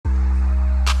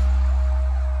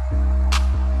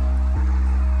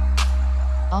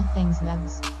All Things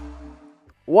Mavs.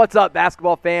 What's up,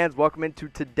 basketball fans? Welcome into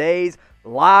today's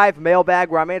live mailbag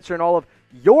where I'm answering all of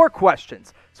your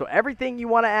questions. So everything you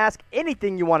want to ask,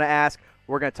 anything you want to ask,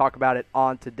 we're going to talk about it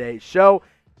on today's show.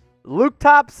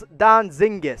 Luktops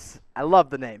Donzingis, I love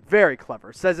the name, very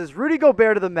clever, says, is Rudy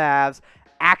Gobert to the Mavs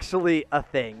actually a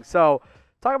thing? So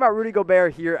talk about Rudy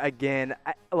Gobert here again.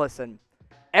 Listen,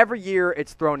 every year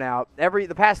it's thrown out.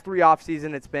 The past 3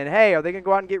 offseason it's been, hey, are they going to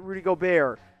go out and get Rudy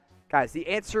Gobert? Guys, the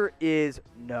answer is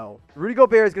no. Rudy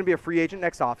Gobert is going to be a free agent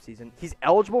next offseason. He's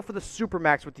eligible for the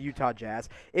Supermax with the Utah Jazz.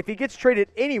 If he gets traded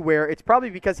anywhere, it's probably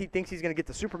because he thinks he's going to get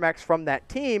the Supermax from that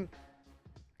team.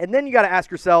 And then you got to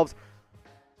ask yourselves,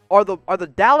 are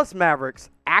the Dallas Mavericks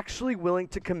actually willing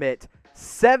to commit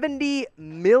 $70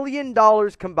 million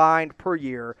combined per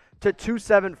year to 2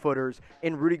 7-footers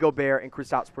in Rudy Gobert and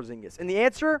Kristaps Porzingis? And the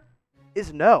answer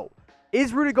is no.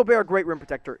 Is Rudy Gobert a great rim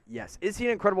protector? Yes. Is he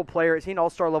an incredible player? Is he an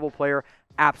all-star level player?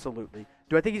 Absolutely.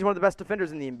 Do I think he's one of the best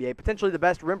defenders in the NBA? Potentially the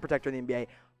best rim protector in the NBA?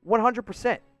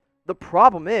 100%. The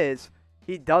problem is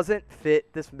he doesn't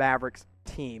fit this Mavericks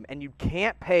team, and you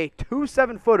can't pay 2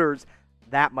 7-footers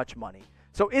that much money.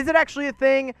 So is it actually a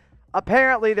thing?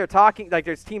 Apparently they're talking, like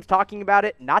there's teams talking about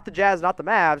it. Not the Jazz, not the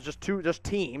Mavs, just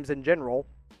teams in general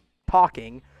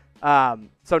talking.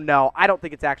 So no, I don't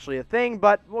think it's actually a thing,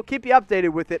 but we'll keep you updated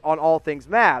with it on All Things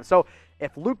Mavs. So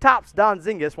if Luktops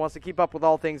Donzingis wants to keep up with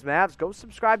All Things Mavs, go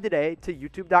subscribe today to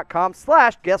youtube.com/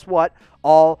 guess what?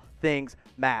 All Things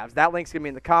Mavs. That link's going to be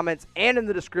in the comments and in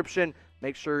the description.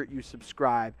 Make sure you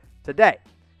subscribe today.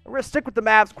 We're going to stick with the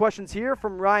Mavs questions here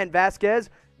from Ryan Vasquez.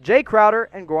 Jae Crowder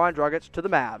and Goran Dragic to the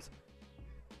Mavs.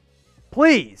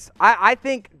 Please. I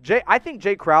think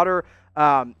Jae Crowder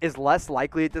is less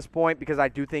likely at this point because I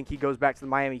do think he goes back to the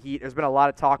Miami Heat. There's been a lot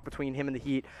of talk between him and the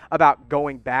Heat about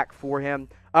going back for him,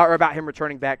 or about him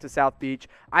returning back to South Beach.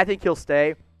 I think he'll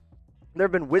stay. There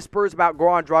have been whispers about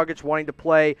Goran Dragic wanting to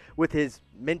play with his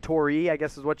mentoree, I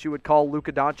guess is what you would call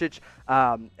Luka Doncic,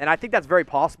 and I think that's very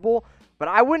possible. But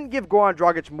I wouldn't give Goran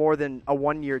Dragic more than a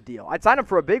 1-year deal. I'd sign him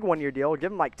for a big 1-year deal,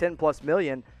 give him like $10+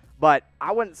 million, but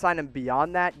I wouldn't sign him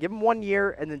beyond that. Give him 1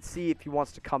 year and then see if he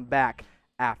wants to come back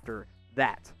after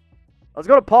that. Let's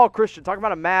go to Paul Christian, talking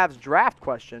about a Mavs draft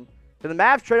question. Can the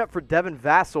Mavs trade up for Devin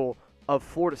Vassell of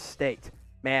Florida State?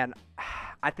 Man,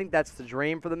 I think that's the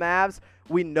dream for the Mavs.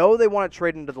 We know they want to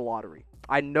trade into the lottery.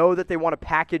 I know that they want to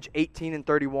package 18 and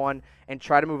 31 and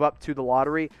try to move up to the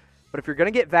lottery. But if you're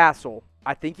going to get Vassell,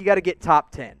 I think you got to get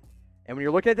top 10. And when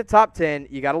you're looking at the top 10,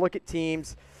 you got to look at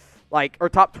teams like, or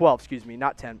top 12, excuse me,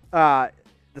 not 10.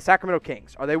 The Sacramento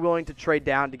Kings, are they willing to trade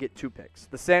down to get 2 picks?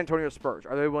 The San Antonio Spurs,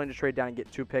 are they willing to trade down and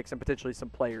get 2 picks and potentially some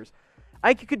players? I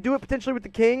think you could do it potentially with the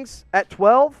Kings at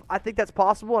 12. I think that's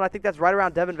possible, and I think that's right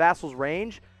around Devin Vassell's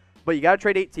range. But you got to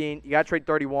trade 18, you got to trade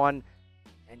 31,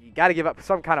 and you got to give up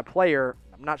some kind of player.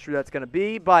 I'm not sure that's going to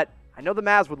be, but I know the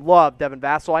Mavs would love Devin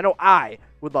Vassell. I know I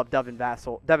would love Devin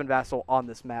Vassell on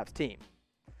this Mavs team.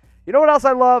 You know what else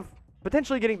I love?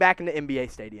 Potentially getting back into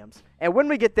NBA stadiums. And when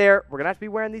we get there, we're going to have to be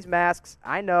wearing these masks.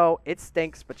 I know it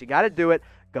stinks, but you got to do it.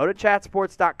 Go to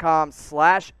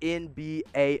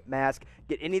chatsports.com/NBA mask.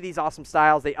 Get any of these awesome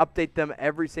styles. They update them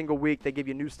every single week. They give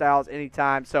you new styles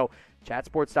anytime. So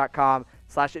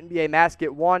chatsports.com/NBA mask.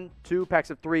 Get 1, 2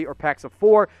 packs of 3 or packs of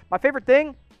 4. My favorite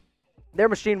thing, they're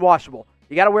machine washable.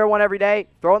 You got to wear one every day.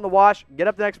 Throw it in the wash. Get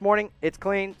up the next morning. It's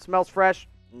clean. Smells fresh.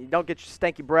 And you don't get your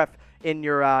stanky breath in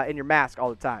your mask all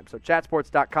the time. So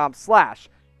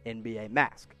chatsports.com/NBA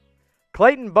mask.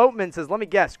 Clayton Boatman says, let me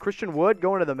guess, Christian Wood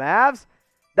going to the Mavs?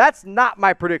 That's not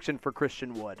my prediction for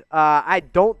Christian Wood. I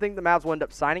don't think the Mavs will end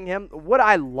up signing him. Would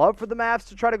I love for the Mavs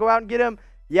to try to go out and get him?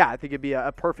 Yeah, I think it'd be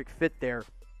a perfect fit there.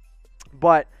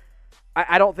 But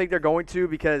I don't think they're going to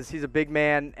because he's a big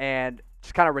man and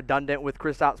just kind of redundant with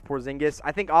Kristaps Porzingis.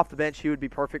 I think off the bench he would be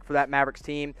perfect for that Mavericks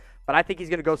team, but I think he's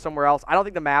going to go somewhere else. I don't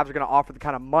think the Mavs are going to offer the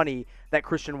kind of money that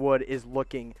Christian Wood is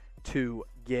looking to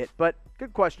get. But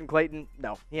good question, Clayton.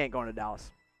 No, he ain't going to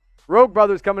Dallas. Rogue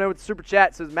Brothers coming in with the super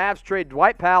chat says Mavs trade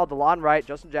Dwight Powell, DeLon Wright,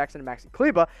 Justin Jackson, and Maxi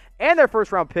Kleber and their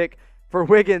first-round pick for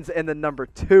Wiggins and the number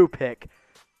 2 pick.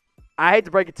 I hate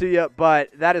to break it to you, but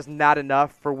that is not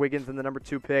enough for Wiggins and the number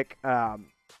 2 pick.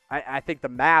 I think the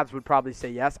Mavs would probably say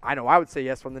yes. I know I would say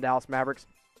yes from the Dallas Mavericks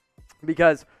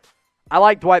because I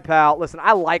like Dwight Powell. Listen,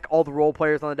 I like all the role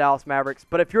players on the Dallas Mavericks,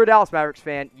 but if you're a Dallas Mavericks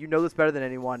fan, you know this better than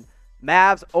anyone.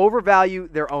 Mavs overvalue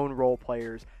their own role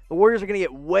players. The Warriors are going to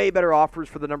get way better offers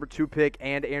for the number 2 pick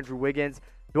and Andrew Wiggins.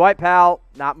 Dwight Powell,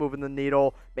 not moving the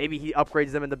needle. Maybe he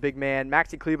upgrades them into big man.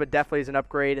 Maxi Kleber definitely is an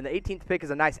upgrade. And the 18th pick is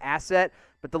a nice asset.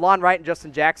 But DeLon Wright and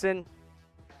Justin Jackson,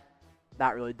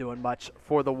 not really doing much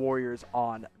for the Warriors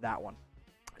on that one.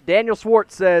 Daniel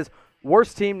Swartz says,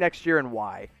 Worst team next year and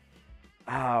why?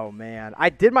 Oh man, I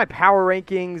did my power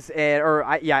rankings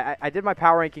I did my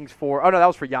power rankings for. Oh no, that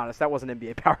was for Giannis. That wasn't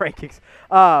NBA power rankings.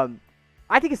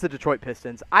 I think it's the Detroit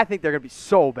Pistons. I think they're gonna be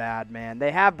so bad, man.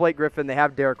 They have Blake Griffin, they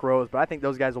have Derrick Rose, but I think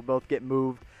those guys will both get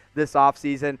moved this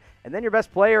offseason. And then your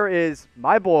best player is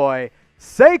my boy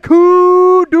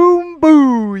Sekou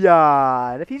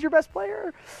Doumbouya. And if he's your best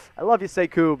player, I love you,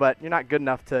 Sekou, but you're not good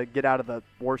enough to get out of the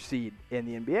worst seed in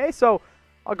the NBA. So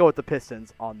I'll go with the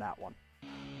Pistons on that one.